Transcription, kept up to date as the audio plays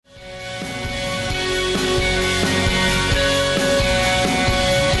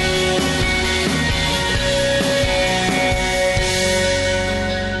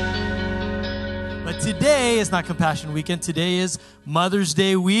it's not Compassion Weekend. Today is Mother's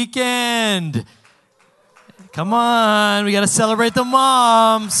Day weekend. Come on, we got to celebrate the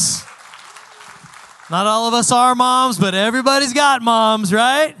moms. Not all of us are moms, but everybody's got moms,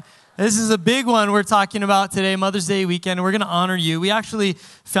 right? This is a big one we're talking about today, Mother's Day weekend. We're going to honor you. We actually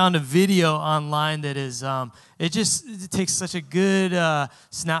found a video online that is, it takes such a good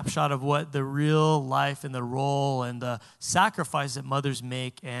snapshot of what the real life and the role and the sacrifice that mothers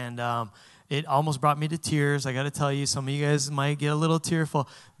make. And it almost brought me to tears. I got to tell you, some of you guys might get a little tearful,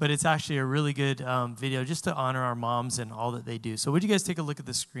 but it's actually a really good video just to honor our moms and all that they do. So would you guys take a look at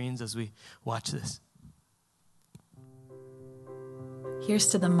the screens as we watch this? Here's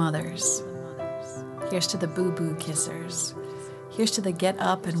to the mothers. Here's to the boo-boo kissers. Here's to the get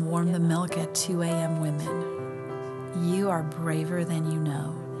up and warm the milk at 2 a.m. women. You are braver than you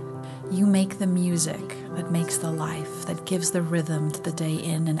know. You make the music that makes the life, that gives the rhythm to the day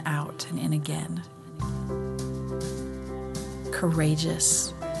in and out and in again.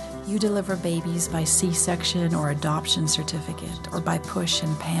 Courageous. You deliver babies by C-section or adoption certificate, or by push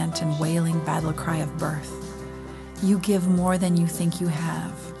and pant and wailing battle cry of birth. You give more than you think you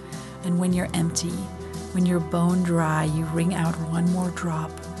have, and when you're empty, when you're bone dry, you wring out one more drop,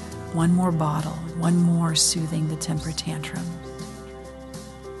 one more bottle, one more soothing the temper tantrum.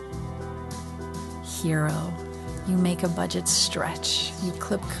 Hero, you make a budget stretch, you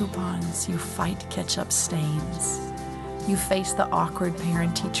clip coupons, you fight ketchup stains. You face the awkward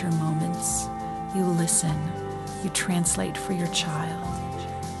parent-teacher moments. You listen, you translate for your child.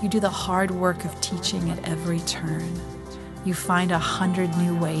 You do the hard work of teaching at every turn. You find 100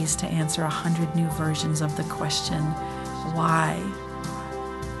 new ways to answer 100 new versions of the question, why?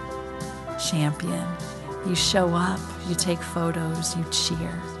 Champion. You show up, you take photos, you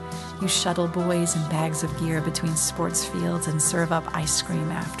cheer. You shuttle boys and bags of gear between sports fields and serve up ice cream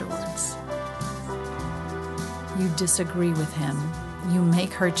afterwards. You disagree with him. You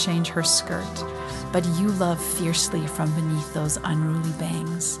make her change her skirt. But you love fiercely from beneath those unruly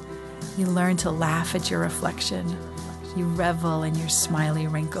bangs. You learn to laugh at your reflection. You revel in your smiley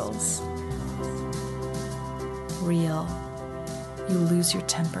wrinkles. Real. You lose your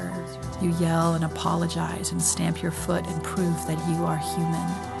temper. You yell and apologize and stamp your foot and prove that you are human.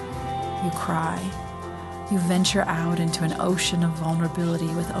 You cry. You venture out into an ocean of vulnerability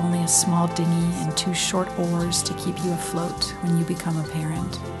with only a small dinghy and 2 short oars to keep you afloat when you become a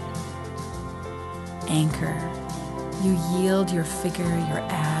parent. Anchor. You yield your figure, your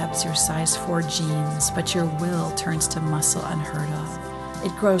abs, your size 4 jeans, but your will turns to muscle unheard of.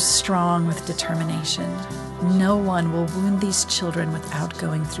 It grows strong with determination. No one will wound these children without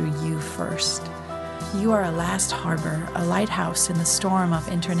going through you first. You are a last harbor, a lighthouse in the storm of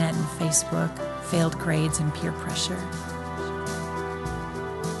internet and Facebook, failed grades and peer pressure.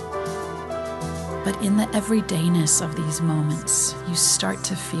 But in the everydayness of these moments, you start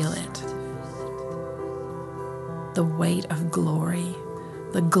to feel it. The weight of glory,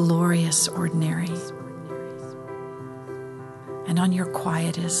 the glorious ordinary. And on your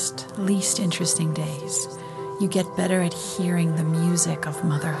quietest, least interesting days, you get better at hearing the music of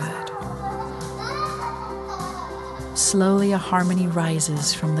motherhood. Slowly a harmony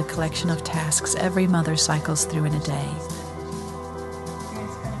rises from the collection of tasks every mother cycles through in a day.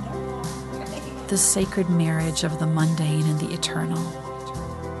 The sacred marriage of the mundane and the eternal.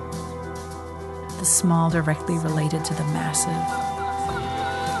 The small directly related to the massive.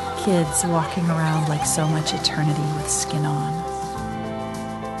 Kids walking around like so much eternity with skin on.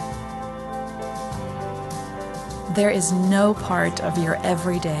 There is no part of your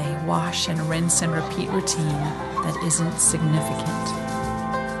everyday wash and rinse and repeat routine that isn't significant.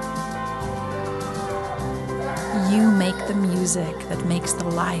 You make the music that makes the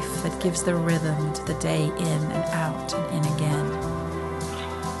life that gives the rhythm to the day in and out and in again.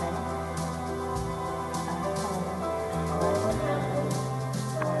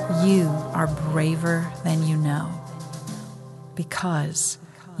 You are braver than you know because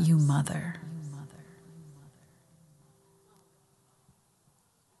you mother.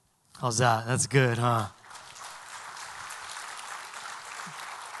 How's that? That's good, huh?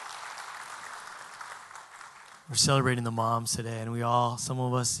 We're celebrating the moms today, and some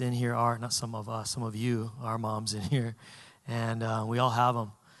of us in here are, not some of us, some of you are moms in here, and we all have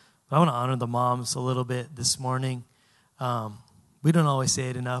them. But I want to honor the moms a little bit this morning. We don't always say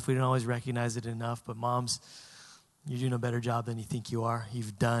it enough. We don't always recognize it enough. But moms, you're doing a better job than you think you are.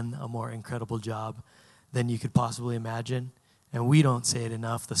 You've done a more incredible job than you could possibly imagine. And we don't say it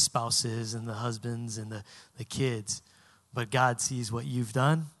enough, the spouses and the husbands and the kids. But God sees what you've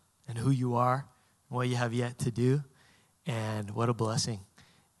done and who you are and what you have yet to do. And what a blessing.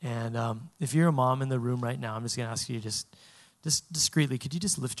 And if you're a mom in the room right now, I'm just going to ask you just discreetly, could you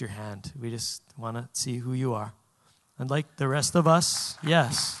just lift your hand? We just want to see who you are. And like the rest of us,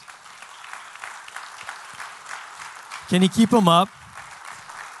 yes. Can you keep them up?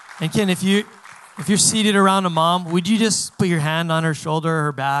 And Ken, if you're seated around a mom, would you just put your hand on her shoulder or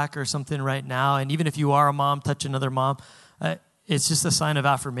her back or something right now? And even if you are a mom, touch another mom. It's just a sign of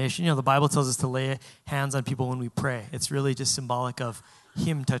affirmation. The Bible tells us to lay hands on people when we pray. It's really just symbolic of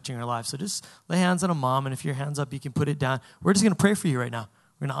Him touching our lives. So just lay hands on a mom, and if your hand's up, you can put it down. We're just going to pray for you right now.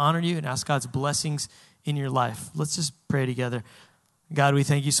 We're going to honor you and ask God's blessings in your life. Let's just pray together. God, we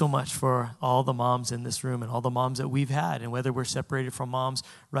thank you so much for all the moms in this room and all the moms that we've had, and whether we're separated from moms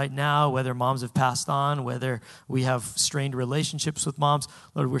right now, whether moms have passed on, whether we have strained relationships with moms,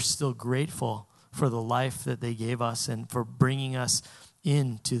 Lord, we're still grateful for the life that they gave us and for bringing us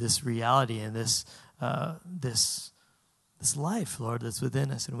into this reality and this life, Lord, that's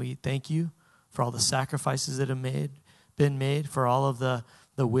within us. And we thank you for all the sacrifices that have been made, for all of the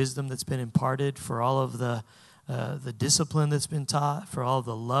wisdom that's been imparted, for all of the discipline that's been taught, for all of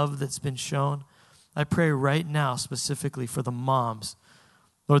the love that's been shown. I pray right now specifically for the moms,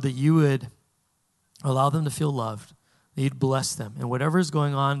 Lord, that you would allow them to feel loved, that you'd bless them. And whatever is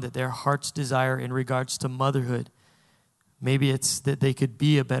going on that their hearts desire in regards to motherhood, maybe it's that they could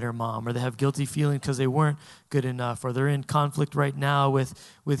be a better mom, or they have guilty feeling because they weren't good enough, or they're in conflict right now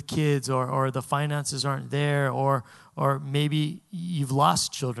with kids, or the finances aren't there, or maybe you've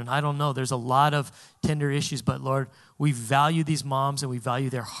lost children. I don't know. There's a lot of tender issues, but Lord, we value these moms, and we value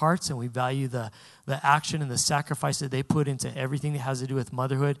their hearts, and we value the action and the sacrifice that they put into everything that has to do with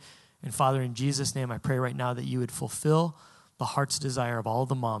motherhood. And Father, in Jesus' name, I pray right now that you would fulfill the heart's desire of all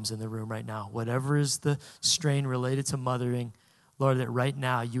the moms in the room right now. Whatever is the strain related to mothering, Lord, that right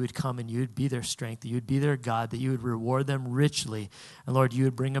now you would come and you would be their strength, that you would be their God, that you would reward them richly. And Lord, you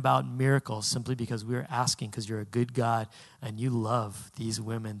would bring about miracles simply because we're asking, because you're a good God and you love these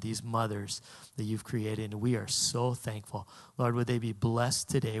women, these mothers that you've created. And we are so thankful. Lord, would they be blessed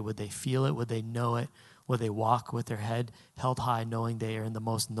today? Would they feel it? Would they know it? Would they walk with their head held high, knowing they are in the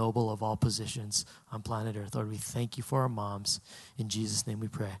most noble of all positions on planet Earth? Lord, we thank you for our moms. In Jesus' name we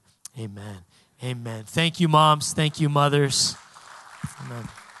pray. Amen. Amen. Thank you, moms. Thank you, mothers. Amen.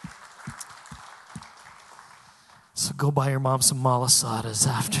 So go buy your mom some malasadas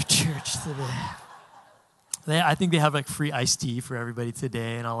after church today. I think they have like free iced tea for everybody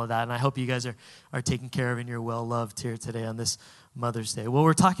today and all of that. And I hope you guys are taken care of and you're well loved here today on this Mother's Day. Well,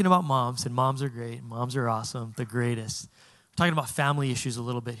 we're talking about moms, and moms are great. Moms are awesome, the greatest. We're talking about family issues a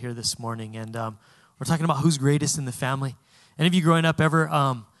little bit here this morning, and we're talking about who's greatest in the family. Any of you growing up ever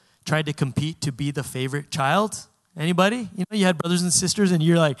tried to compete to be the favorite child? Anybody? You had brothers and sisters, and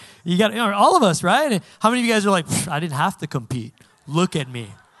you're like, all of us, right? And how many of you guys are like, I didn't have to compete. Look at me,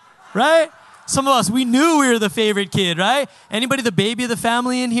 right? Some of us, we knew we were the favorite kid, right? Anybody the baby of the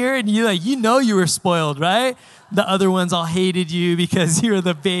family in here? And you were spoiled, right? The other ones all hated you because you were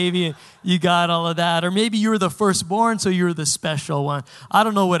the baby and you got all of that. Or maybe you were the firstborn, so you were the special one. I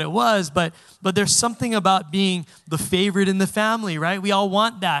don't know what it was, but there's something about being the favorite in the family, right? We all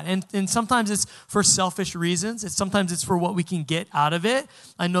want that. And sometimes it's for selfish reasons. Sometimes it's for what we can get out of it.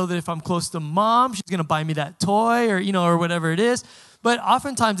 I know that if I'm close to mom, she's going to buy me that toy or whatever it is. But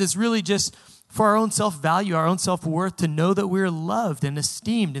oftentimes it's really just for our own self-value, our own self-worth, to know that we're loved and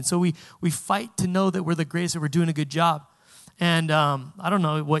esteemed. And so we fight to know that we're the greatest, that we're doing a good job. And I don't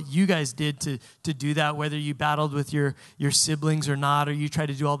know what you guys did to do that, whether you battled with your siblings or not, or you tried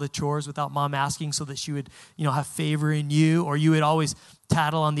to do all the chores without mom asking so that she would have favor in you, or you would always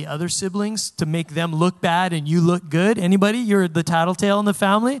tattle on the other siblings to make them look bad and you look good. Anybody? You're the tattletale in the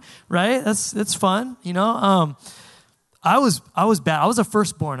family, right? That's fun, I was bad. I was a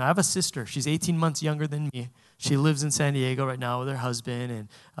firstborn. I have a sister. She's 18 months younger than me. She lives in San Diego right now with her husband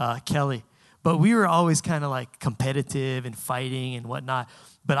and Kelly. But we were always kind of like competitive and fighting and whatnot.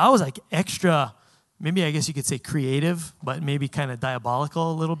 But I was like extra, maybe I guess you could say creative, but maybe kind of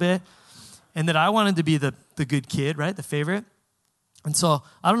diabolical a little bit. And that I wanted to be the good kid, right? The favorite. And so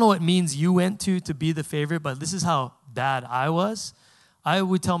I don't know what means you went to be the favorite, but this is how bad I was. I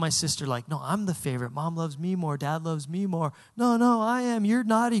would tell my sister, like, no, I'm the favorite. Mom loves me more. Dad loves me more. No, I am. You're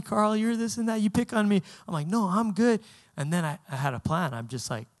naughty, Carl. You're this and that. You pick on me. I'm like, no, I'm good. And then I had a plan. I'm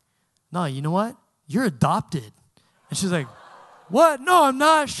just like, no, you know what? You're adopted. And she's like, what? No, I'm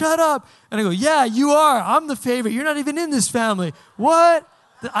not. Shut up. And I go, yeah, you are. I'm the favorite. You're not even in this family. What?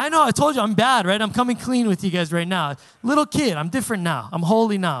 I know. I told you I'm bad, right? I'm coming clean with you guys right now. Little kid. I'm different now. I'm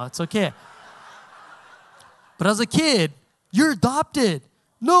holy now. It's okay. But as a kid, you're adopted.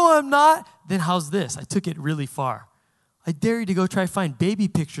 No, I'm not. Then how's this? I took it really far. I dare you to go try to find baby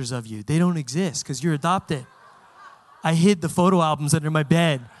pictures of you. They don't exist because you're adopted. I hid the photo albums under my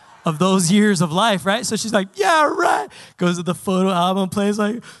bed of those years of life, right? So she's like, yeah, right. Goes to the photo album, plays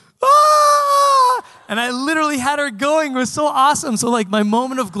like, ah! And I literally had her going. It was so awesome. So like my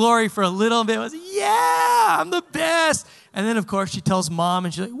moment of glory for a little bit was, yeah, I'm the best. And then, of course, she tells mom,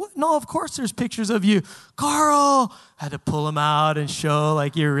 and she's like, what? No, of course there's pictures of you. Carl! Had to pull them out and show,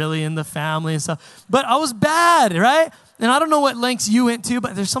 like, you're really in the family and stuff. But I was bad, right? And I don't know what lengths you went to,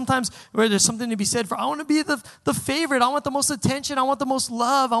 but there's sometimes where there's something to be said for, I want to be the favorite. I want the most attention. I want the most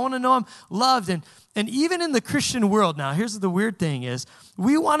love. I want to know I'm loved. And even in the Christian world now, here's the weird thing is,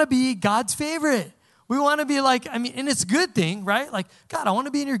 we want to be God's favorite. We want to be like, and it's a good thing, right? Like, God, I want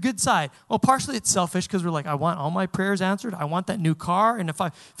to be in your good side. Well, partially it's selfish because we're like, I want all my prayers answered. I want that new car. And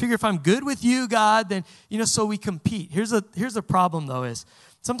if I'm good with you, God, then, so we compete. Here's the problem, though, is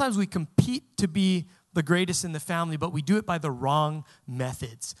sometimes we compete to be the greatest in the family, but we do it by the wrong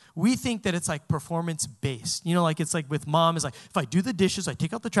methods. We think that it's like performance-based. It's like with mom, it's like, if I do the dishes, I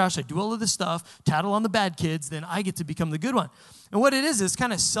take out the trash, I do all of this stuff, tattle on the bad kids, then I get to become the good one. And what it is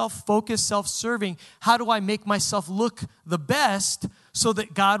kind of self-focused, self-serving. How do I make myself look the best so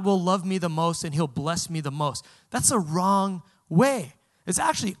that God will love me the most and he'll bless me the most? That's a wrong way. It's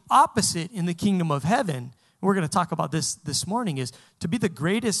actually opposite in the kingdom of heaven. We're going to talk about this morning, is to be the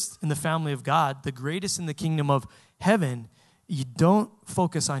greatest in the family of God, the greatest in the kingdom of heaven. You don't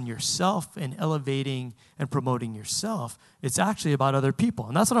focus on yourself and elevating and promoting yourself. It's actually about other people.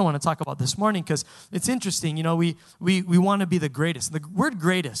 And that's what I want to talk about this morning, because it's interesting. We want to be the greatest. The word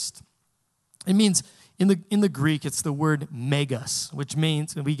greatest, it means, in the Greek, it's the word megas, which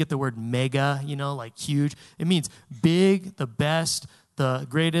means, and we get the word mega, like huge. It means big, the best, the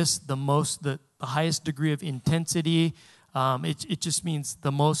greatest, the most, the highest degree of intensity. It just means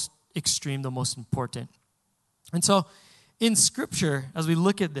the most extreme, the most important. And so in Scripture, as we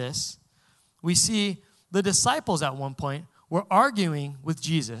look at this, we see the disciples at one point were arguing with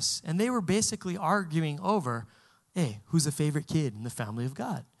Jesus, and they were basically arguing over, hey, who's the favorite kid in the family of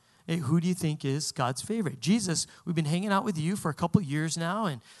God? Hey, who do you think is God's favorite? Jesus, we've been hanging out with you for a couple years now,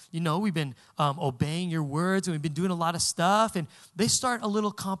 and, we've been obeying your words, and we've been doing a lot of stuff, and they start a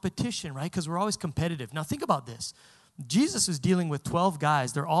little competition, right? Because we're always competitive. Now, think about this. Jesus is dealing with 12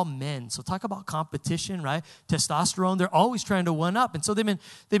 guys. They're all men. So talk about competition, right? Testosterone. They're always trying to one up. And so they've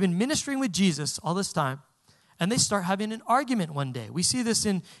been ministering with Jesus all this time. And they start having an argument one day. We see this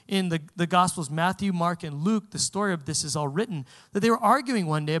in the Gospels, Matthew, Mark, and Luke. The story of this is all written, that they were arguing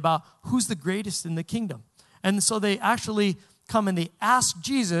one day about who's the greatest in the kingdom. And so they actually come and they ask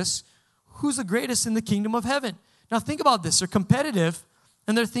Jesus, who's the greatest in the kingdom of heaven? Now think about this. They're competitive,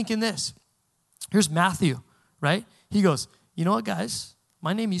 and they're thinking this. Here's Matthew, right? He goes, you know what, guys?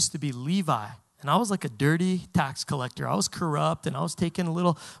 My name used to be Levi. And I was like a dirty tax collector. I was corrupt, and I was taking a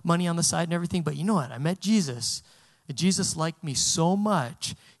little money on the side and everything. But you know what? I met Jesus. And Jesus liked me so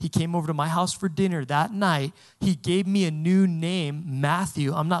much. He came over to my house for dinner that night. He gave me a new name,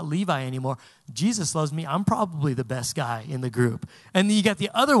 Matthew. I'm not Levi anymore. Jesus loves me. I'm probably the best guy in the group. And then you got the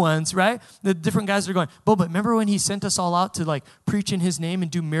other ones, right? The different guys are going, but remember when he sent us all out to like preach in his name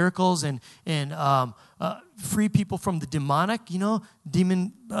and do miracles and free people from the demonic,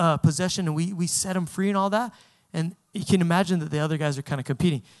 demon possession, and we set them free and all that? And you can imagine that the other guys are kind of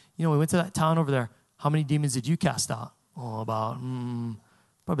competing. We went to that town over there. How many demons did you cast out? Oh, about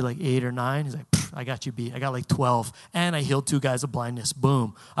probably like 8 or 9. He's like, I got you beat. I got like 12. And I healed 2 guys of blindness.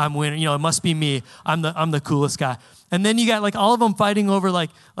 Boom. I'm winning. It must be me. I'm the coolest guy. And then you got like all of them fighting over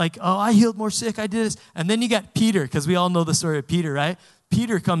like, oh, I healed more sick. I did this. And then you got Peter, because we all know the story of Peter, right?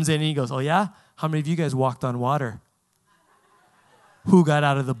 Peter comes in and he goes, oh, yeah? How many of you guys walked on water? Who got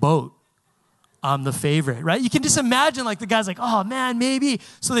out of the boat? I'm the favorite, right? You can just imagine like the guy's like, oh man, maybe.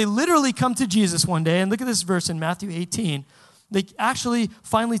 So they literally come to Jesus one day, and look at this verse in Matthew 18. They actually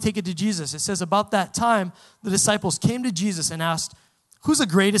finally take it to Jesus. It says, about that time, the disciples came to Jesus and asked, who's the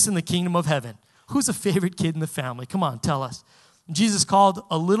greatest in the kingdom of heaven? Who's the favorite kid in the family? Come on, tell us. Jesus called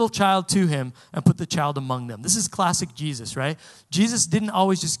a little child to him and put the child among them. This is classic Jesus, right? Jesus didn't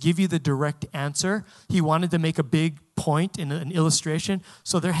always just give you the direct answer. He wanted to make a big point in an illustration.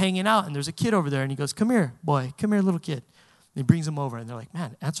 So they're hanging out, and there's a kid over there, and he goes, come here, boy. Come here, little kid. And he brings him over, and they're like,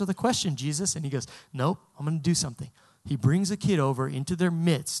 man, answer the question, Jesus. And he goes, nope, I'm going to do something. He brings a kid over into their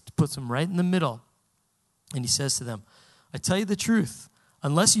midst, puts him right in the middle, and he says to them, I tell you the truth,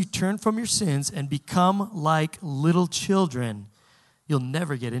 unless you turn from your sins and become like little children, you'll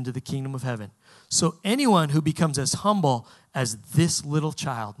never get into the kingdom of heaven. So anyone who becomes as humble as this little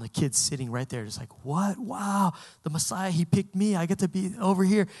child, and the kid's sitting right there, just like, what? Wow, the Messiah, he picked me. I get to be over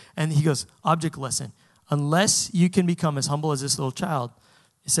here. And he goes, object lesson. unless you can become as humble as this little child,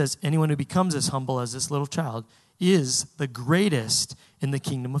 it says anyone who becomes as humble as this little child is the greatest in the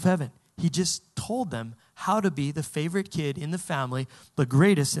kingdom of heaven. He just told them how to be the favorite kid in the family, the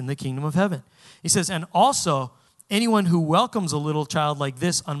greatest in the kingdom of heaven. He says, and also, anyone who welcomes a little child like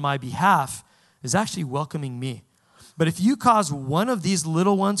this on my behalf is actually welcoming me. But if you cause one of these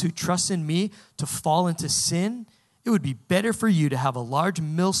little ones who trust in me to fall into sin, it would be better for you to have a large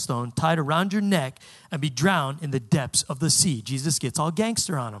millstone tied around your neck and be drowned in the depths of the sea. Jesus gets all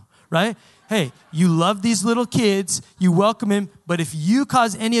gangster on him, right? Hey, you love these little kids, you welcome him, but if you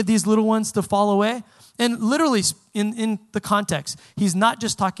cause any of these little ones to fall away, and literally in the context, he's not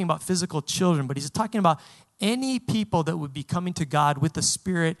just talking about physical children, but he's talking about any people that would be coming to God with the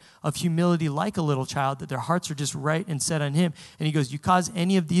spirit of humility like a little child, that their hearts are just right and set on him. And he goes, you cause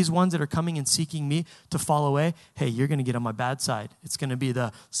any of these ones that are coming and seeking me to fall away, hey, you're going to get on my bad side. It's going to be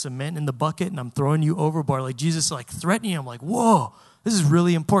the cement in the bucket, and I'm throwing you overboard. Like Jesus like threatening him, like, whoa, this is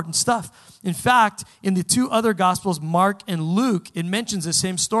really important stuff. In fact, in the two other Gospels, Mark and Luke, it mentions the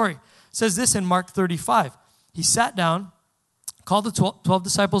same story. It says this in Mark 35. He sat down, called the 12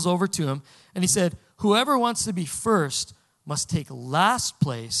 disciples over to him, and he said, whoever wants to be first must take last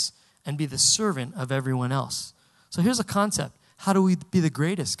place and be the servant of everyone else. So here's a concept. How do we be the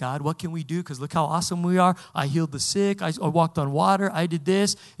greatest, God? What can we do? Because look how awesome we are. I healed the sick. I walked on water. I did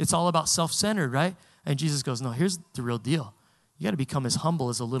this. It's all about self-centered, right? And Jesus goes, no, here's the real deal. You got to become as humble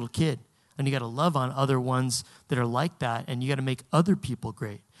as a little kid. And you got to love on other ones that are like that. And you got to make other people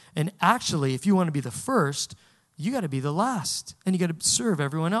great. And actually, if you want to be the first, you got to be the last, and you got to serve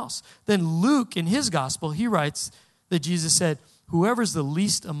everyone else. Then Luke, in his gospel, he writes that Jesus said, whoever's the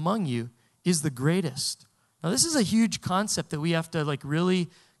least among you is the greatest. Now, this is a huge concept that we have to really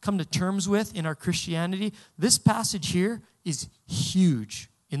come to terms with in our Christianity. This passage here is huge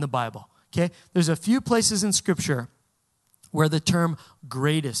in the Bible, okay? There's a few places in Scripture where the term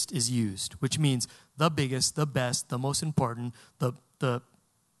greatest is used, which means the biggest, the best, the most important, the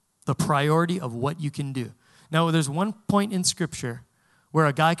priority of what you can do. Now, there's one point in Scripture where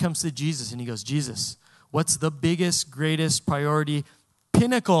a guy comes to Jesus and he goes, Jesus, what's the biggest, greatest priority,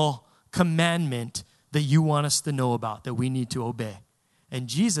 pinnacle commandment that you want us to know about, that we need to obey? And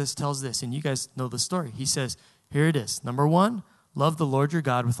Jesus tells this, and you guys know the story. He says, here it is. Number one, love the Lord your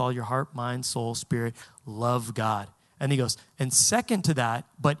God with all your heart, mind, soul, spirit. Love God. And he goes, and second to that,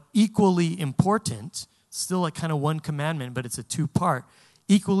 but equally important, still like kind of one commandment, but it's a two-part.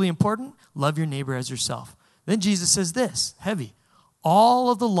 Equally important, love your neighbor as yourself. Then Jesus says this, heavy. All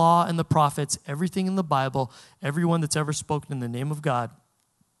of the law and the prophets, everything in the Bible, everyone that's ever spoken in the name of God,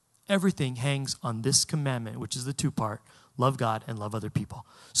 everything hangs on this commandment, which is the two-part, love God and love other people.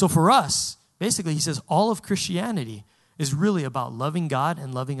 So for us, basically, he says all of Christianity is really about loving God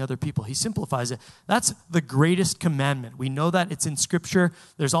and loving other people. He simplifies it. That's the greatest commandment. We know that it's in Scripture.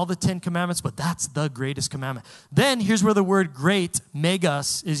 There's all the 10 commandments, but that's the greatest commandment. Then here's where the word great,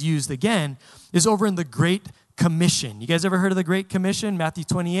 megas, is used again, is over in the Great Commission. You guys ever heard of the Great Commission? Matthew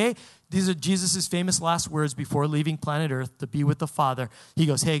 28. These are Jesus' famous last words before leaving planet Earth to be with the Father. He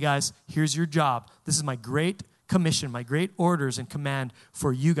goes, hey guys, here's your job. This is my great commission, my great orders and command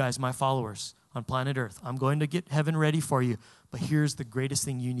for you guys, my followers on planet Earth. I'm going to get heaven ready for you, but here's the greatest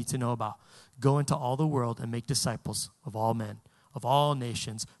thing you need to know about. Go into all the world and make disciples of all men, of all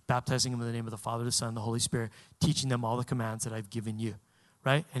nations, baptizing them in the name of the Father, the Son, and the Holy Spirit, teaching them all the commands that I've given you,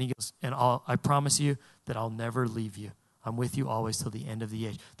 right? And he goes, and I promise you that I'll never leave you. I'm with you always till the end of the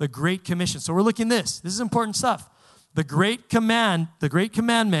age. The Great Commission. So we're looking at this. This is important stuff. The Great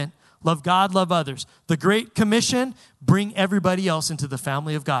Commandment, love God, love others. The Great Commission, bring everybody else into the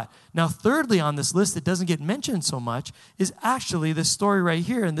family of God. Now, thirdly on this list that doesn't get mentioned so much is actually this story right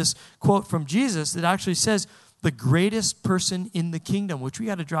here and this quote from Jesus that actually says the greatest person in the kingdom, which we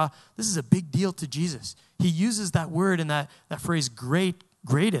got to draw. This is a big deal to Jesus. He uses that word and that phrase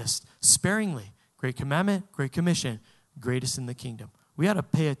greatest sparingly. Great commandment, great commission, greatest in the kingdom. We got to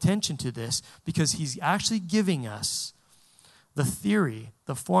pay attention to this because he's actually giving us the theory,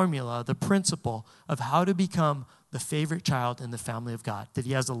 the formula, the principle of how to become the favorite child in the family of God. That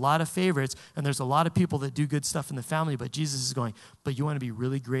he has a lot of favorites, and there's a lot of people that do good stuff in the family, but Jesus is going, but you want to be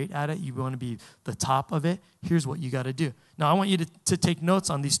really great at it? You want to be the top of it? Here's what you got to do. Now, I want you to take notes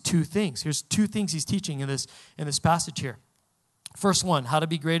on these two things. Here's two things he's teaching in this passage here. First one, how to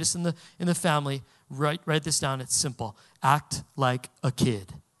be greatest in the family. Write this down. It's simple. Act like a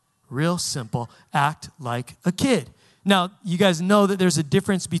kid. Real simple. Act like a kid. Now, you guys know that there's a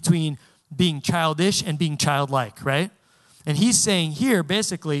difference between being childish and being childlike, right? And he's saying here,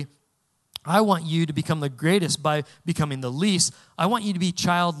 basically, I want you to become the greatest by becoming the least. I want you to be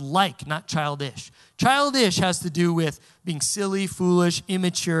childlike, not childish. Childish has to do with being silly, foolish,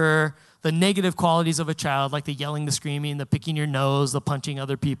 immature, the negative qualities of a child, like the yelling, the screaming, the picking your nose, the punching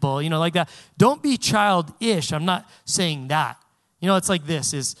other people, like that. Don't be childish. I'm not saying that. It's like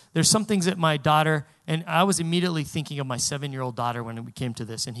this, there's some things that my daughter, and I was immediately thinking of my 7-year-old daughter when we came to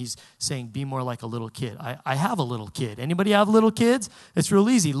this, and he's saying, be more like a little kid. I have a little kid. Anybody have little kids? It's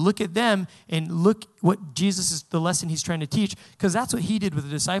real easy. Look at them and look what Jesus is, the lesson he's trying to teach, because that's what he did with the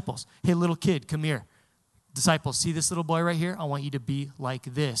disciples. Hey, little kid, come here. Disciples, see this little boy right here? I want you to be like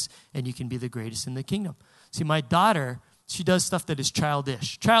this, and you can be the greatest in the kingdom. See, my daughter, she does stuff that is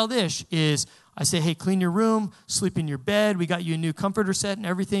childish. Childish is, I say, hey, clean your room, sleep in your bed. We got you a new comforter set and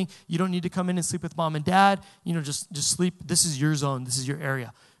everything. You don't need to come in and sleep with mom and dad. Just sleep. This is your zone. This is your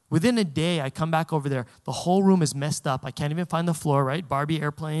area. Within a day, I come back over there. The whole room is messed up. I can't even find the floor, right? Barbie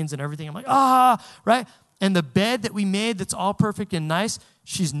airplanes and everything. I'm like, right? And the bed that we made that's all perfect and nice,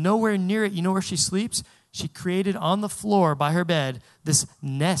 she's nowhere near it. You know where she sleeps? She created on the floor by her bed this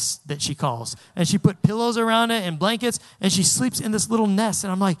nest that she calls. And she put pillows around it and blankets, and she sleeps in this little nest.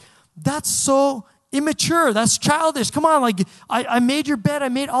 And I'm like, that's so immature. That's childish. Come on, like, I made your bed. I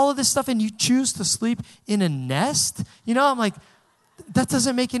made all of this stuff, and you choose to sleep in a nest? I'm like, that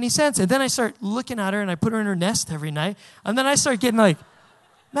doesn't make any sense. And then I start looking at her, and I put her in her nest every night. And then I start getting like,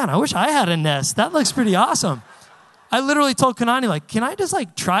 man, I wish I had a nest. That looks pretty awesome. I literally told Kanani, like, can I just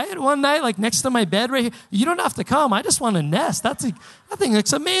try it one night, next to my bed right here? You don't have to come. I just want a nest. That thing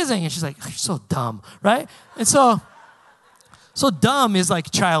looks amazing. And she's like, you're so dumb, right? And so dumb is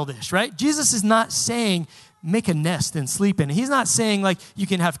childish, right? Jesus is not saying make a nest and sleep in it. He's not saying you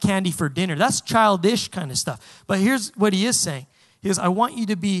can have candy for dinner. That's childish kind of stuff. But here's what he is saying. He goes, I want you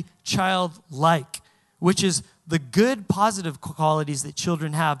to be childlike, which is the good, positive qualities that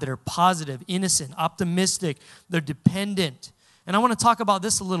children have that are positive, innocent, optimistic, they're dependent. And I want to talk about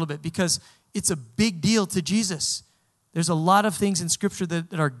this a little bit because it's a big deal to Jesus. There's a lot of things in Scripture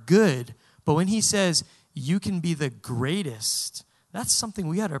that are good, but when he says, you can be the greatest, that's something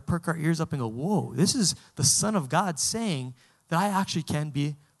we got to perk our ears up and go, whoa, this is the Son of God saying that I actually can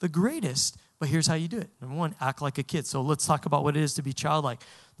be the greatest. But here's how you do it. Number one, act like a kid. So let's talk about what it is to be childlike.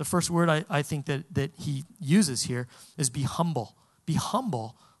 The first word I think that he uses here is be humble. Be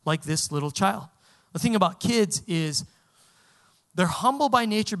humble like this little child. The thing about kids is they're humble by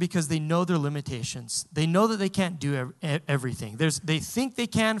nature because they know their limitations. They know that they can't do everything. They think they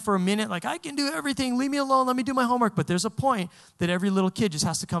can for a minute, I can do everything. Leave me alone. Let me do my homework. But there's a point that every little kid just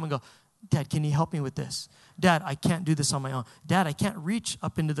has to come and go, Dad, can you help me with this? Dad, I can't do this on my own. Dad, I can't reach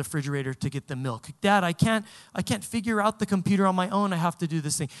up into the refrigerator to get the milk. Dad, I can't figure out the computer on my own. I have to do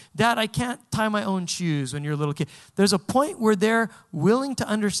this thing. Dad, I can't tie my own shoes when you're a little kid. There's a point where they're willing to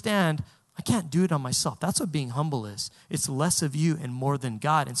understand, I can't do it on myself. That's what being humble is. It's less of you and more than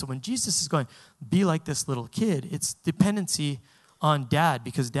God. And so when Jesus is going, be like this little kid, it's dependency on dad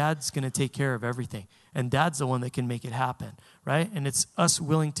because dad's going to take care of everything. And dad's the one that can make it happen, right? And it's us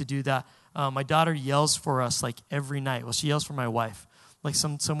willing to do that. My daughter yells for us every night. Well, she yells for my wife,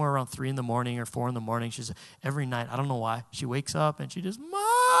 somewhere around 3 a.m. or 4 a.m. She's every night. I don't know why. She wakes up and she just,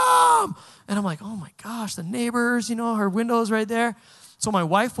 Mom! And I'm like, oh my gosh, the neighbors, her window's right there. So my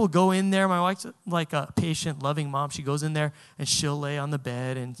wife will go in there. My wife's like a patient, loving mom. She goes in there and she'll lay on the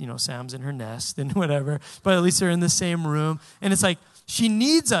bed and, Sam's in her nest and whatever. But at least they're in the same room. And it's she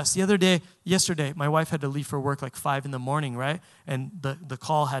needs us. Yesterday, my wife had to leave for work 5 a.m, right? And the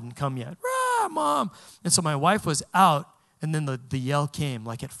call hadn't come yet. Rah, Mom! And so my wife was out, and then the yell came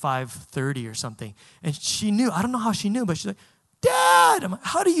at 5:30 or something. And she knew. I don't know how she knew, but she's like, Dad! I'm like,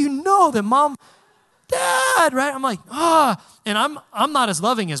 how do you know that Mom... Dad, right? I'm like, and I'm not as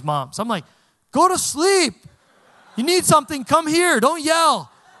loving as Mom. So I'm like, go to sleep. You need something, come here. Don't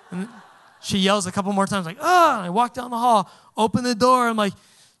yell. And she yells a couple more times, and I walk down the hall, open the door. I'm like,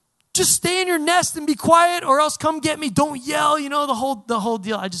 just stay in your nest and be quiet or else come get me. Don't yell, the whole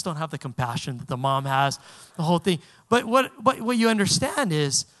deal. I just don't have the compassion that the mom has, the whole thing. But what you understand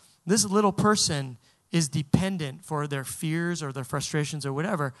is this little person is dependent for their fears or their frustrations or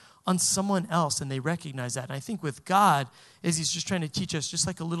whatever on someone else, and they recognize that. And I think with God, is he's just trying to teach us, just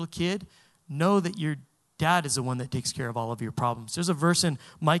like a little kid, know that your dad is the one that takes care of all of your problems. There's a verse in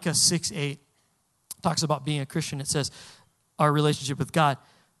Micah 6:8, talks about being a Christian. It says, our relationship with God,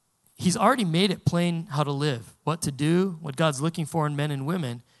 he's already made it plain how to live, what to do, what God's looking for in men and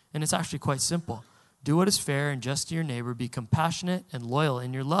women, and it's actually quite simple. Do what is fair and just to your neighbor, be compassionate and loyal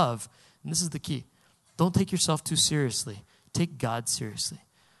in your love, and this is the key. Don't take yourself too seriously. Take God seriously.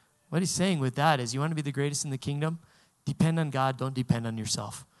 What he's saying with that is you want to be the greatest in the kingdom? Depend on God. Don't depend on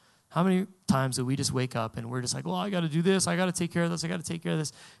yourself. How many times do we just wake up and we're just like, well, I got to do this. I got to take care of this. I got to take care of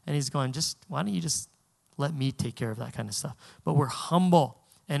this. And he's going, why don't you just let me take care of that kind of stuff? But we're humble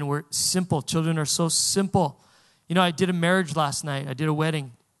and we're simple. Children are so simple. You know, I did a marriage last night. I did a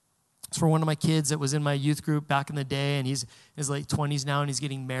wedding. It's for one of my kids that was in my youth group back in the day, and he's in his late 20s now, and he's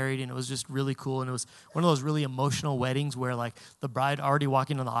getting married, and it was just really cool. And it was one of those really emotional weddings where, like, the bride already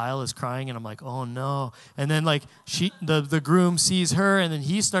walking down the aisle is crying, and I'm like, oh, no. And then, like, the groom sees her, and then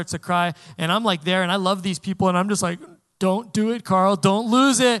he starts to cry, and I'm, like, there, and I love these people, and I'm just like, don't do it, Carl. Don't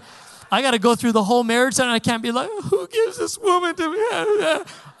lose it. I got to go through the whole marriage, and I can't be like, who gives this woman to me? I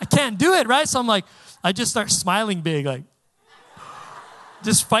can't do it, right? So I'm like, I just start smiling big, like,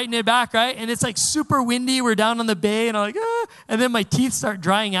 just fighting it back, right? And it's like super windy. We're down on the bay, and I'm like, ah. And then my teeth start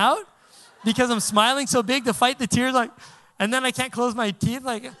drying out because I'm smiling so big to fight the tears, like, and then I can't close my teeth,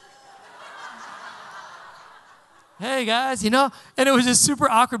 like, hey guys, you know? And it was just super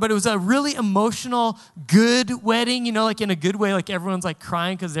awkward, but it was a really emotional, good wedding, you know, like in a good way, like everyone's like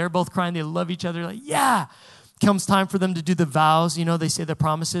crying because they're both crying. They love each other, like, yeah. Comes time for them to do the vows, you know, they say the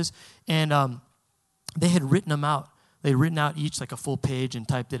promises, and they had written them out. They'd written out each like a full page and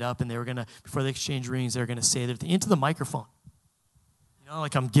typed it up, and they were going to, before they exchanged rings, they were going to say that into the microphone. You know,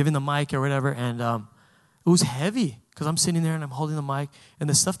 like I'm giving the mic or whatever, and it was heavy because I'm sitting there and I'm holding the mic, and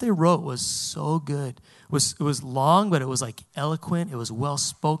the stuff they wrote was so good. It was long, but it was like eloquent. It was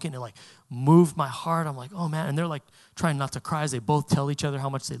well-spoken. It like moved my heart. I'm like, oh, man. And they're like trying not to cry as they both tell each other how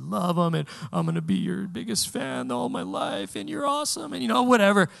much they love them, and I'm going to be your biggest fan all my life, and you're awesome, and, you know,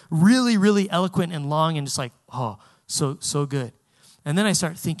 whatever. Really, really eloquent and long, and just like, oh, so good. And then I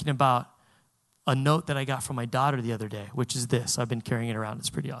start thinking about a note that I got from my daughter the other day, which is this. I've been carrying it around. It's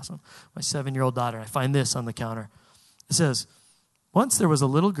pretty awesome. My 7-year-old daughter. I find this on the counter. It says, once there was a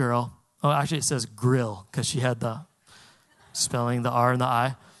little girl. Oh, actually it says grill because she had the spelling, the R and the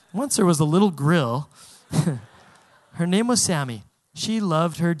I. Once there was a little grill. Her name was Sammy. She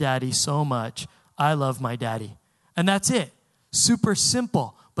loved her daddy so much. I love my daddy. And that's it. Super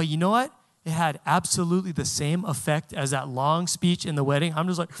simple. But you know what? It had absolutely the same effect as that long speech in the wedding. I'm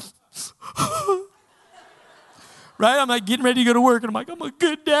just like, right? I'm like getting ready to go to work, and I'm like, I'm a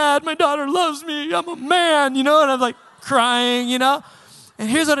good dad. My daughter loves me. I'm a man, you know? And I'm like crying, you know?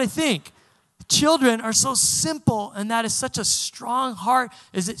 And here's what I think. Children are so simple, and that is such a strong heart,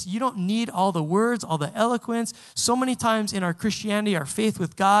 is that you don't need all the words, all the eloquence. So many times in our Christianity, our faith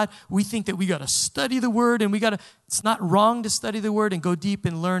with God, we think that we got to study the word, and it's not wrong to study the word and go deep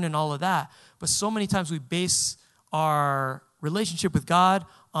and learn and all of that. But so many times we base our relationship with God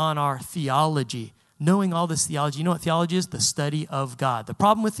on our theology, knowing all this theology. You know what theology is? The study of God. The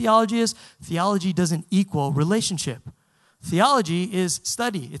problem with theology is theology doesn't equal relationship. Theology is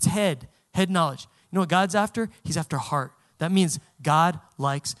study. It's head knowledge. You know what God's after? He's after heart. That means God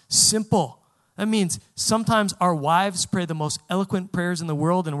likes simple. That means sometimes our wives pray the most eloquent prayers in the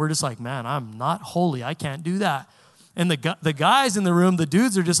world, and we're just like, man, I'm not holy. I can't do that. And the guys in the room, the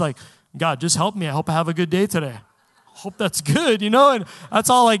dudes are just like, God, just help me. I hope I have a good day today. Hope that's good, you know, and that's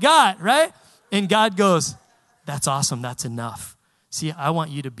all I got, right? And God goes, that's awesome. That's enough. See, I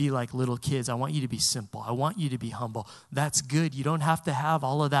want you to be like little kids. I want you to be simple. I want you to be humble. That's good. You don't have to have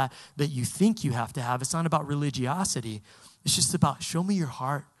all of that you think you have to have. It's not about religiosity. It's just about show me your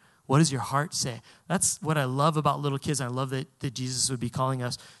heart. What does your heart say? That's what I love about little kids. I love that Jesus would be calling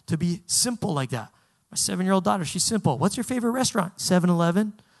us to be simple like that. My 7-year-old daughter, she's simple. What's your favorite restaurant?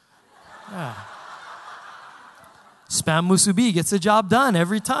 7-Eleven. Yeah. Spam musubi gets the job done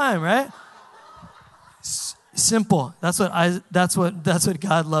every time, right? Simple. That's what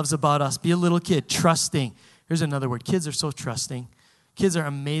God loves about us. Be a little kid, trusting. Here's another word. Kids are so trusting. Kids are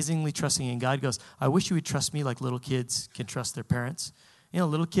amazingly trusting, and God goes, I wish you would trust me like little kids can trust their parents. You know,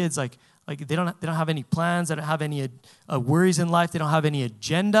 little kids like they don't have any plans, they don't have any worries in life, they don't have any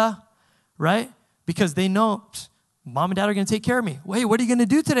agenda, right? Because they know mom and dad are going to take care of me. Wait, what are you going to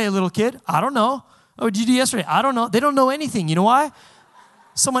do today, little kid? I don't know. Oh, what did you do yesterday? I don't know. They don't know anything. You know why?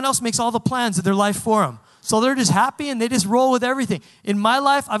 Someone else makes all the plans of their life for them. So they're just happy and they just roll with everything. In my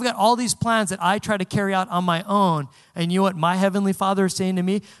life, I've got all these plans that I try to carry out on my own. And you know what my Heavenly Father is saying to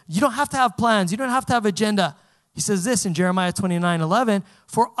me? You don't have to have plans. You don't have to have agenda. He says this in Jeremiah 29:11,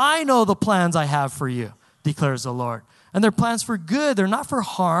 for I know the plans I have for you, declares the Lord. And they're plans for good. They're not for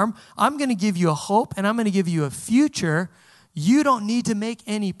harm. I'm going to give you a hope and I'm going to give you a future. You don't need to make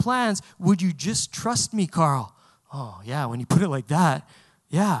any plans. Would you just trust me, Carl? Oh, yeah, when you put it like that,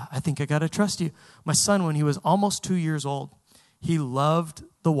 yeah, I think I got to trust you. My son, when he was almost 2 years old, he loved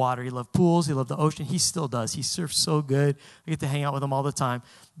the water. He loved pools. He loved the ocean. He still does. He surfs so good. I get to hang out with him all the time.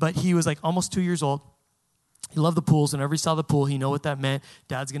 But he was like almost 2 years old. He loved the pools. Whenever he saw the pool, he knew what that meant.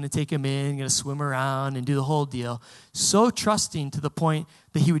 Dad's going to take him in, going to swim around and do the whole deal. So trusting to the point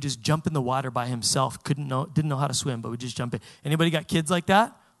that he would just jump in the water by himself. Didn't know how to swim, but would just jump in. Anybody got kids like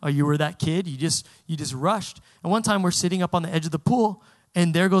that? Or you were that kid? You just rushed. And one time we're sitting up on the edge of the pool,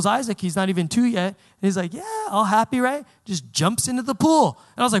 and there goes Isaac. He's not even 2 yet. And he's like, yeah, all happy, right? Just jumps into the pool.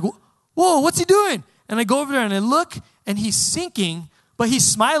 And I was like, whoa, what's he doing? And I go over there and I look, and he's sinking, but he's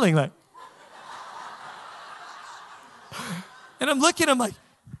smiling like. And I'm looking, I'm like,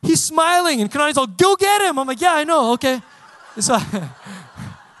 he's smiling. And Kanani's like, go get him. I'm like, yeah, I know, okay. So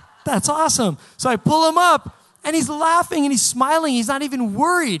that's awesome. So I pull him up, and he's laughing, and he's smiling. He's not even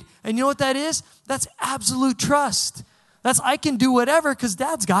worried. And you know what that is? That's absolute trust. That's I can do whatever because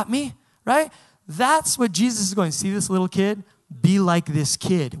Dad's got me, right? That's what Jesus is going, see this little kid? Be like this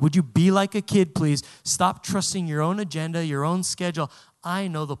kid. Would you be like a kid, please? Stop trusting your own agenda, your own schedule. I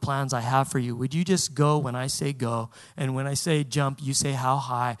know the plans I have for you. Would you just go when I say go? And when I say jump, you say how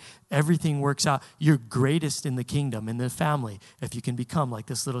high. Everything works out. You're greatest in the kingdom, in the family, if you can become like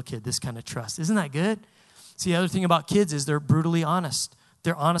this little kid, this kind of trust. Isn't that good? See, the other thing about kids is they're brutally honest.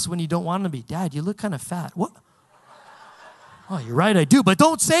 They're honest when you don't want them to be. Dad, you look kind of fat. What? Oh, you're right, I do. But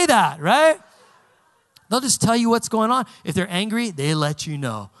don't say that, right? They'll just tell you what's going on. If they're angry, they let you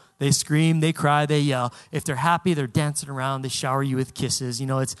know. They scream, they cry, they yell. If they're happy, they're dancing around. They shower you with kisses. You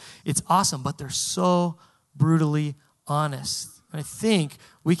know, it's awesome, but they're so brutally honest. And I think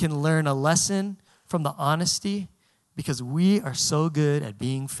we can learn a lesson from the honesty because we are so good at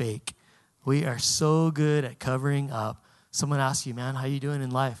being fake. We are so good at covering up. Someone asks you, man, how you doing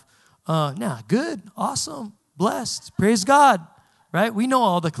in life? Good, awesome, blessed, praise God, right? We know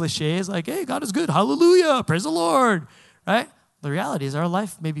all the cliches like, hey, God is good, hallelujah, praise the Lord, right? The reality is our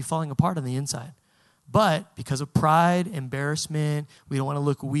life may be falling apart on the inside. But because of pride, embarrassment, we don't want to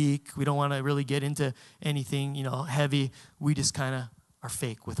look weak. We don't want to really get into anything, heavy. We just kind of are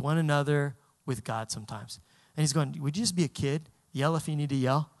fake with one another, with God sometimes. And he's going, would you just be a kid? Yell if you need to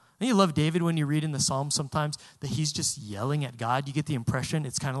yell. And you love David when you read in the Psalms sometimes that he's just yelling at God. You get the impression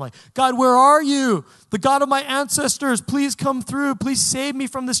it's kind of like, God, where are you? The God of my ancestors, please come through. Please save me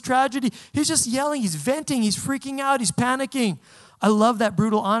from this tragedy. He's just yelling. He's venting. He's freaking out. He's panicking. I love that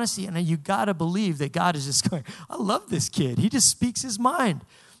brutal honesty. And you got to believe that God is just going, I love this kid. He just speaks his mind.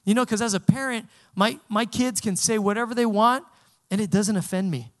 Because as a parent, my kids can say whatever they want, and it doesn't offend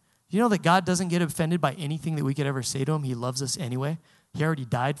me. You know that God doesn't get offended by anything that we could ever say to him. He loves us anyway. He already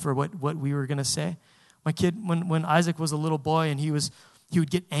died for what we were going to say. My kid, when Isaac was a little boy and he would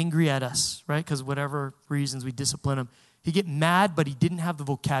get angry at us, right? Because whatever reasons we discipline him. He'd get mad, but he didn't have the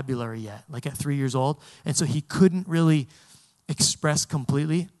vocabulary yet, like at 3 years old. And so he couldn't really express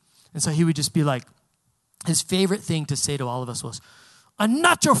completely. And so he would just be like, his favorite thing to say to all of us was, I'm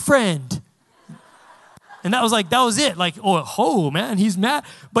not your friend. And that was it. Like, oh, man, he's mad.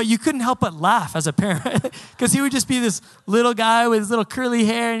 But you couldn't help but laugh as a parent because he would just be this little guy with his little curly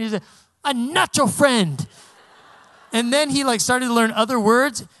hair. And he'd say, I'm not your friend. And then he started to learn other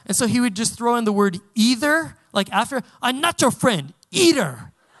words. And so he would just throw in the word either. Like after, I'm not your friend,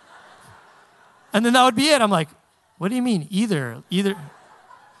 either. And then that would be it. I'm like, what do you mean either?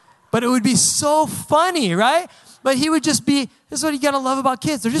 But it would be so funny, right? But he would just be, this is what you got to love about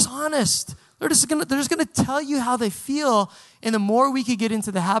kids. They're just honest. They're just gonna tell you how they feel. And the more we could get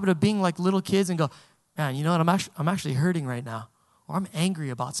into the habit of being like little kids and go, man, you know what? I'm actually hurting right now. Or I'm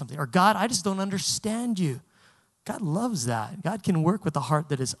angry about something. Or God, I just don't understand you. God loves that. God can work with a heart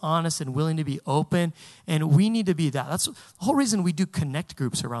that is honest and willing to be open. And we need to be that. That's the whole reason we do connect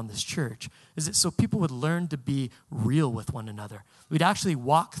groups around this church. Is it so people would learn to be real with one another. We'd actually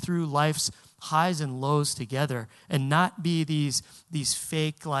walk through life's highs and lows together and not be these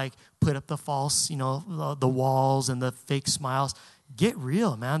fake, put up the false, the walls and the fake smiles. Get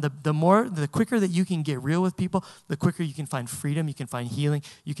real, man. The quicker that you can get real with people, the quicker you can find freedom, you can find healing.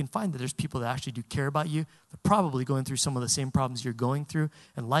 You can find that there's people that actually do care about you. They're probably going through some of the same problems you're going through.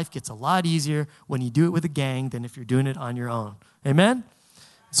 And life gets a lot easier when you do it with a gang than if you're doing it on your own. Amen?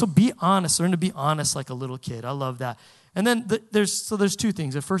 So be honest. Learn to be honest like a little kid. I love that. And then there's two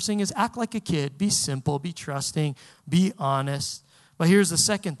things. The first thing is act like a kid. Be simple. Be trusting. Be honest. But here's the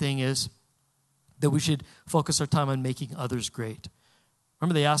second thing is that we should focus our time on making others great.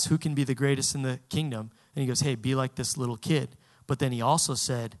 Remember they asked who can be the greatest in the kingdom? And he goes, hey, be like this little kid. But then he also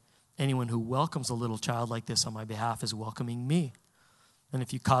said, anyone who welcomes a little child like this on my behalf is welcoming me. And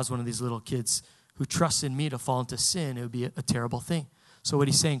if you cause one of these little kids who trusts in me to fall into sin, it would be a terrible thing. So what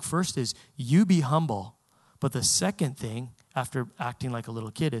he's saying first is you be humble. But the second thing, after acting like a little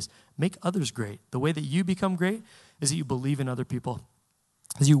kid, is make others great. The way that you become great is that you believe in other people,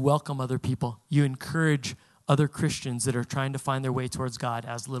 as you welcome other people, you encourage other Christians that are trying to find their way towards God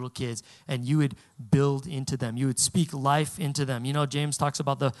as little kids, and you would build into them. You would speak life into them. You know, James talks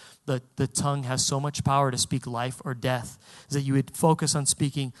about the tongue has so much power to speak life or death, is that you would focus on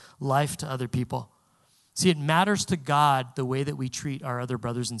speaking life to other people. See, it matters to God the way that we treat our other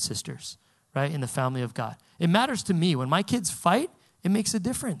brothers and sisters, right, in the family of God. It matters to me. When my kids fight, it makes a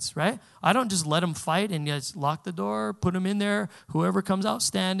difference, right? I don't just let them fight and just lock the door, put them in there. Whoever comes out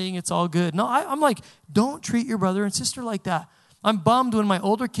standing, it's all good. No, I'm like, don't treat your brother and sister like that. I'm bummed when my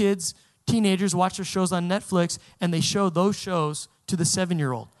older kids, teenagers, watch their shows on Netflix and they show those shows to the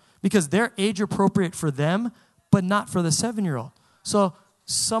 7-year-old because they're age appropriate for them, but not for the 7-year-old. So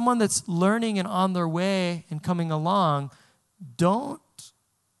someone that's learning and on their way and coming along, don't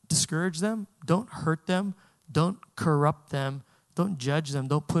discourage them, don't hurt them, don't corrupt them, don't judge them,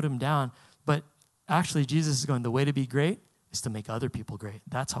 don't put them down. But actually, Jesus is going, the way to be great is to make other people great.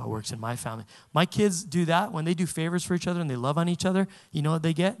 That's how it works in my family. My kids do that. When they do favors for each other and they love on each other, you know what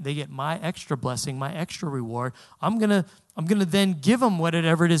they get? They get my extra blessing, my extra reward. I'm gonna then give them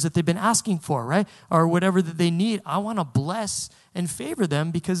whatever it is that they've been asking for, right? Or whatever that they need. I want to bless and favor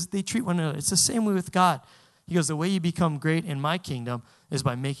them because they treat one another. It's the same way with God. He goes, the way you become great in my kingdom is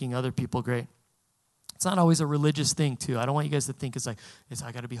by making other people great. It's not always a religious thing, too. I don't want you guys to think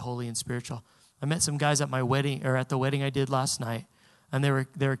I got to be holy and spiritual. I met some guys at my wedding, or at the wedding I did last night, and they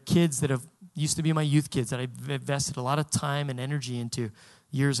were kids that used to be my youth kids that I've invested a lot of time and energy into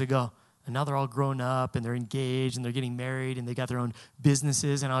years ago. And now they're all grown up, and they're engaged, and they're getting married, and they got their own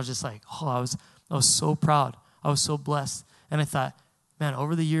businesses. And I was just like, I was so proud. I was so blessed. And I thought, man,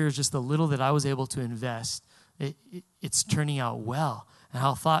 over the years, just the little that I was able to invest, it's turning out well. And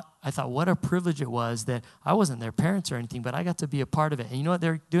I thought what a privilege it was that I wasn't their parents or anything, but I got to be a part of it. And you know what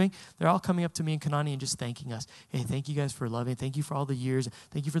they're doing? They're all coming up to me and Kanani and just thanking us. Hey, thank you guys for loving. Thank you for all the years.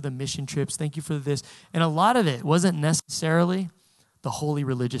 Thank you for the mission trips. Thank you for this. And a lot of it wasn't necessarily the holy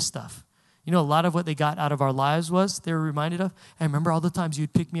religious stuff. You know, a lot of what they got out of our lives was they were reminded of, I remember all the times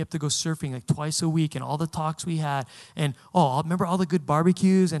you'd pick me up to go surfing like twice a week and all the talks we had. And, I remember all the good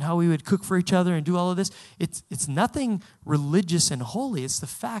barbecues and how we would cook for each other and do all of this. It's nothing religious and holy. It's the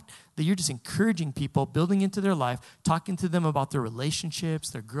fact that you're just encouraging people, building into their life, talking to them about their relationships,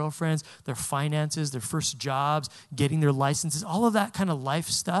 their girlfriends, their finances, their first jobs, getting their licenses, all of that kind of life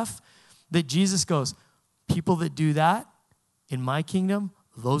stuff that Jesus goes, people that do that in my kingdom,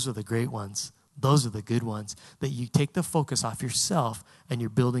 those are the great ones. Those are the good ones. That you take the focus off yourself and you're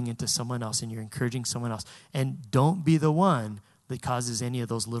building into someone else and you're encouraging someone else. And don't be the one that causes any of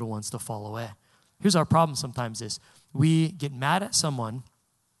those little ones to fall away. Here's our problem sometimes is we get mad at someone.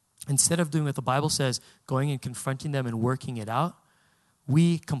 Instead of doing what the Bible says, going and confronting them and working it out,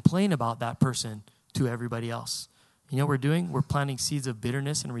 we complain about that person to everybody else. You know what we're doing? We're planting seeds of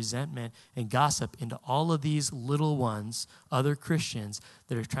bitterness and resentment and gossip into all of these little ones, other Christians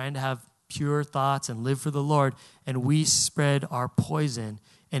that are trying to have pure thoughts and live for the Lord, and we spread our poison,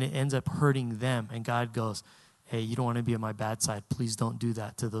 and it ends up hurting them. And God goes, hey, you don't want to be on my bad side. Please don't do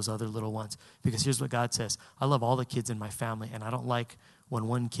that to those other little ones. Because here's what God says. I love all the kids in my family, and I don't like when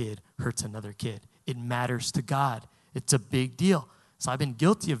one kid hurts another kid. It matters to God. It's a big deal. So I've been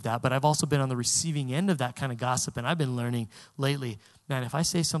guilty of that, but I've also been on the receiving end of that kind of gossip, and I've been learning lately, man, if I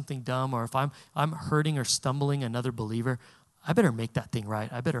say something dumb or if I'm hurting or stumbling another believer, I better make that thing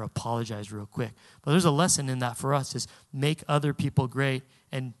right. I better apologize real quick. But there's a lesson in that for us is make other people great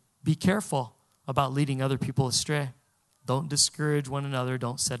and be careful about leading other people astray. Don't discourage one another.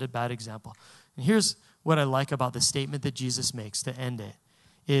 Don't set a bad example. And here's what I like about the statement that Jesus makes to end it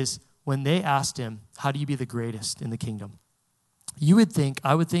is when they asked him, how do you be the greatest in the kingdom?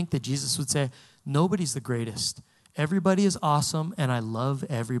 I would think that Jesus would say, nobody's the greatest. Everybody is awesome, and I love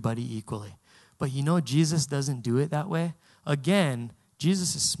everybody equally. But you know, Jesus doesn't do it that way. Again,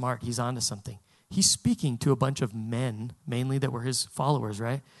 Jesus is smart. He's onto something. He's speaking to a bunch of men, mainly that were his followers,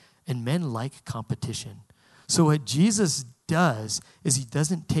 right? And men like competition. So what Jesus does is he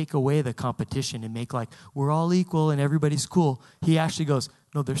doesn't take away the competition and make like, we're all equal and everybody's cool. He actually goes,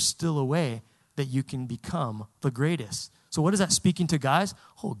 no, there's still a way that you can become the greatest. So what is that speaking to guys?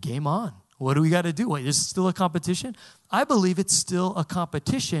 Oh, game on. What do we got to do? Wait, is it still a competition? I believe it's still a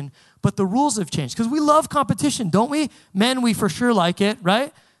competition, but the rules have changed because we love competition, don't we? Men, we for sure like it,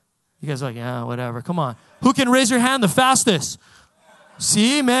 right? You guys are like, yeah, whatever. Come on. Who can raise your hand the fastest?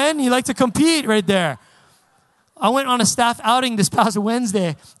 See, man, you like to compete right there. I went on a staff outing this past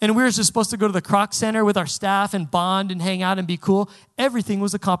Wednesday, and we were just supposed to go to the Croc Center with our staff and bond and hang out and be cool. Everything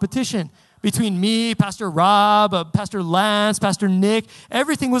was a competition. Between me, Pastor Rob, Pastor Lance, Pastor Nick,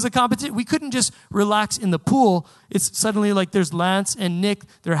 everything was a competition. We couldn't just relax in the pool. It's suddenly like there's Lance and Nick.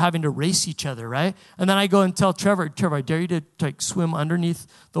 They're having to race each other, right? And then I go and tell Trevor, I dare you to like swim underneath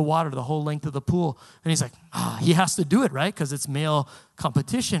the water the whole length of the pool. And he's like, he has to do it, right? Because it's male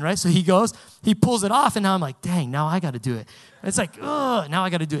competition, right? So he goes, he pulls it off, and now I'm like, dang, now I got to do it. It's like, now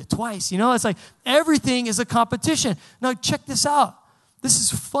I got to do it twice. It's like everything is a competition. Now check this out. This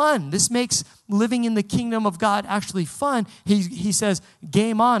is fun. This makes living in the kingdom of God actually fun. He says,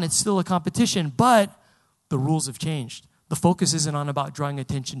 game on. It's still a competition, but the rules have changed. The focus isn't on about drawing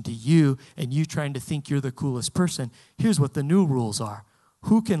attention to you and you trying to think you're the coolest person. Here's what the new rules are.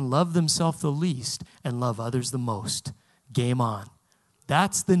 Who can love themselves the least and love others the most? Game on.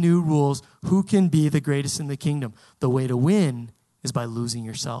 That's the new rules. Who can be the greatest in the kingdom? The way to win is by losing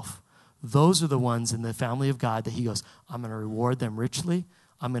yourself. Those are the ones in the family of God that he goes, I'm going to reward them richly.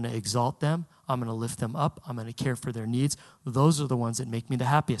 I'm going to exalt them. I'm going to lift them up. I'm going to care for their needs. Those are the ones that make me the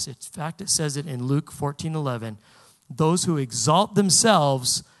happiest. In fact, it says it in Luke 14:11. Those who exalt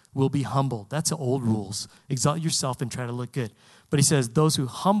themselves will be humbled. That's the old rules. Exalt yourself and try to look good. But he says those who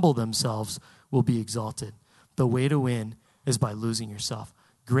humble themselves will be exalted. The way to win is by losing yourself.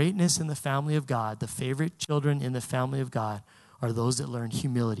 Greatness in the family of God, the favorite children in the family of God, are those that learn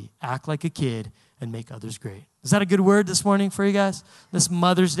humility, act like a kid, and make others great. Is that a good word this morning for you guys? This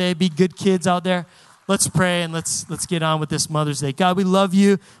Mother's Day, be good kids out there. Let's pray and let's get on with this Mother's Day. God, we love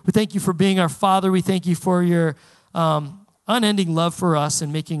you. We thank you for being our Father. We thank you for your unending love for us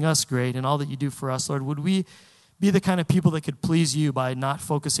and making us great and all that you do for us, Lord. Would we be the kind of people that could please you by not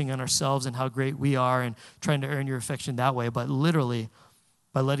focusing on ourselves and how great we are and trying to earn your affection that way, but literally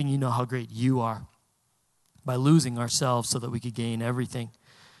by letting you know how great you are, by losing ourselves so that we could gain everything.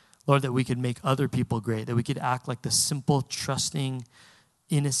 Lord, that we could make other people great, that we could act like the simple, trusting,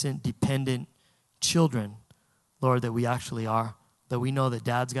 innocent, dependent children, Lord, that we actually are, that we know that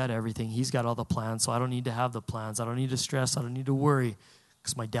Dad's got everything. He's got all the plans, so I don't need to have the plans. I don't need to stress. I don't need to worry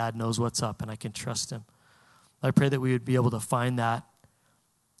because my dad knows what's up and I can trust him. I pray that we would be able to find that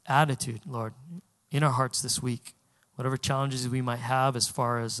attitude, Lord, in our hearts this week. Whatever challenges we might have as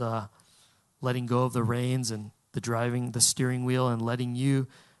far as letting go of the reins and the steering wheel and letting you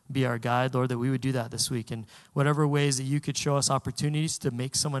be our guide, Lord, that we would do that this week. And whatever ways that you could show us opportunities to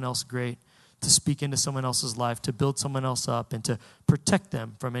make someone else great, to speak into someone else's life, to build someone else up, and to protect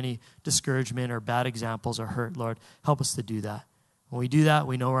them from any discouragement or bad examples or hurt, Lord, help us to do that. When we do that,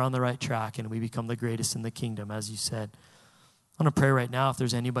 we know we're on the right track and we become the greatest in the kingdom, as you said. I want to pray right now if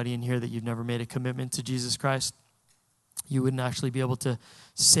there's anybody in here that you've never made a commitment to Jesus Christ, you wouldn't actually be able to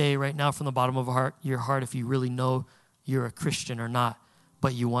say right now from the bottom of your heart if you really know you're a Christian or not,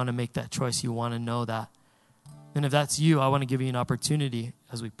 but you want to make that choice. You want to know that. And if that's you, I want to give you an opportunity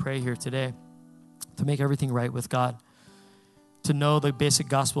as we pray here today to make everything right with God, to know the basic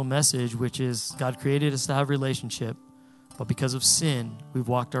gospel message, which is God created us to have relationship, but because of sin, we've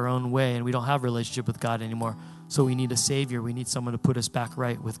walked our own way and we don't have a relationship with God anymore. So we need a Savior. We need someone to put us back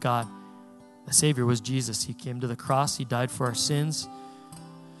right with God. The Savior was Jesus. He came to the cross. He died for our sins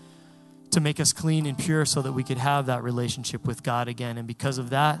to make us clean and pure so that we could have that relationship with God again. And because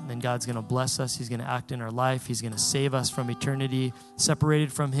of that, then God's going to bless us. He's going to act in our life. He's going to save us from eternity,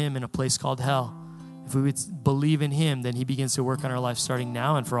 separated from him in a place called hell. If we would believe in him, then he begins to work on our life starting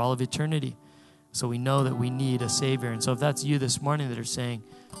now and for all of eternity. So we know that we need a Savior. And so if that's you this morning that are saying,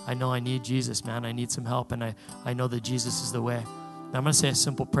 I know I need Jesus, man. I need some help, and I know that Jesus is the way. Now, I'm going to say a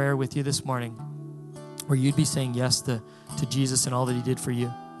simple prayer with you this morning where you'd be saying yes to Jesus and all that he did for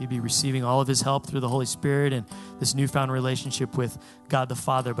you. You'd be receiving all of his help through the Holy Spirit and this newfound relationship with God the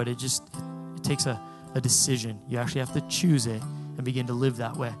Father. But it takes a decision. You actually have to choose it and begin to live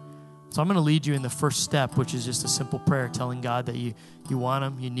that way. So I'm going to lead you in the first step, which is just a simple prayer telling God that you want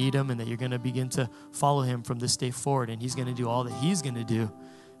him, you need him, and that you're going to begin to follow him from this day forward. And he's going to do all that he's going to do,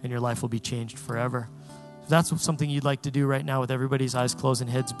 and your life will be changed forever. If that's something you'd like to do right now with everybody's eyes closed and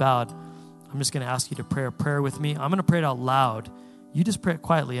heads bowed, I'm just going to ask you to pray a prayer with me. I'm going to pray it out loud. You just pray it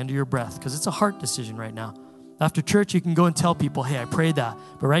quietly under your breath because it's a heart decision right now. After church, you can go and tell people, hey, I prayed that.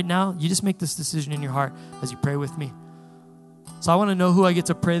 But right now, you just make this decision in your heart as you pray with me. So I want to know who I get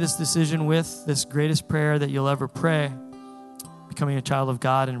to pray this decision with, this greatest prayer that you'll ever pray, becoming a child of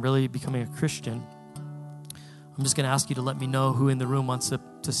God and really becoming a Christian. I'm just going to ask you to let me know who in the room wants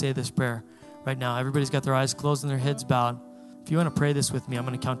to say this prayer right now. Everybody's got their eyes closed and their heads bowed. If you want to pray this with me, I'm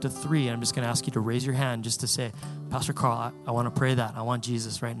going to count to 3, and I'm just going to ask you to raise your hand just to say, Pastor Carl, I want to pray that. I want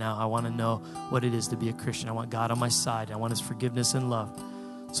Jesus right now. I want to know what it is to be a Christian. I want God on my side. I want his forgiveness and love.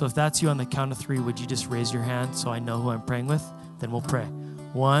 So if that's you on the count of 3, would you just raise your hand so I know who I'm praying with? Then we'll pray.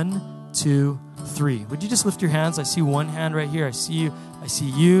 1, 2, 3. Would you just lift your hands? I see one hand right here. I see you. I see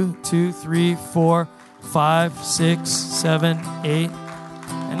you. 2, 3, 4, 5, 6, 7, 8.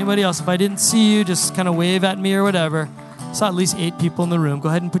 Anybody else? If I didn't see you, just kind of wave at me or whatever. I saw at least 8 people in the room. Go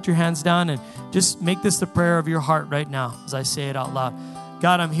ahead and put your hands down and just make this the prayer of your heart right now as I say it out loud.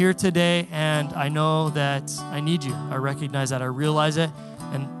 God, I'm here today, and I know that I need you. I recognize that. I realize it,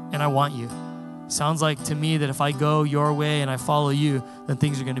 and I want you. Sounds like to me that if I go your way and I follow you, then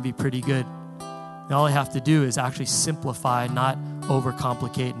things are going to be pretty good. And all I have to do is actually simplify, not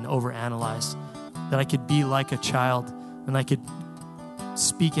overcomplicate and overanalyze. That I could be like a child, and I could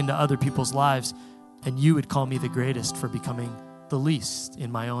speak into other people's lives, and you would call me the greatest for becoming the least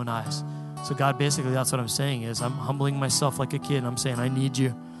in my own eyes. So God, basically that's what I'm saying is I'm humbling myself like a kid, and I'm saying I need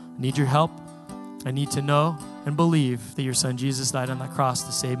you. I need your help. I need to know and believe that your son Jesus died on that cross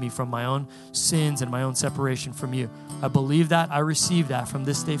to save me from my own sins and my own separation from you. I believe that. I receive that. From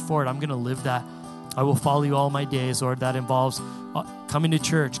this day forward, I'm going to live that. I will follow you all my days, Lord. That involves coming to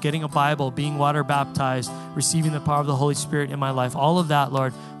church, getting a Bible, being water baptized, receiving the power of the Holy Spirit in my life. All of that,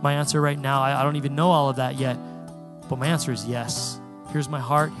 Lord, my answer right now, I don't even know all of that yet, but my answer is yes. Here's my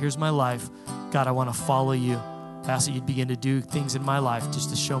heart. Here's my life. God, I want to follow you. I ask that you'd begin to do things in my life just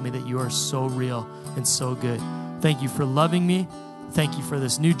to show me that you are so real and so good. Thank you for loving me. Thank you for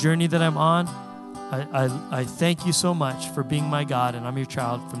this new journey that I'm on. I thank you so much for being my God, and I'm your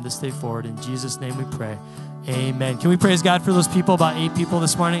child from this day forward. In Jesus' name we pray. Amen. Can we praise God for those people, about 8 people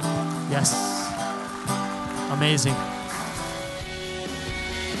this morning? Yes. Amazing.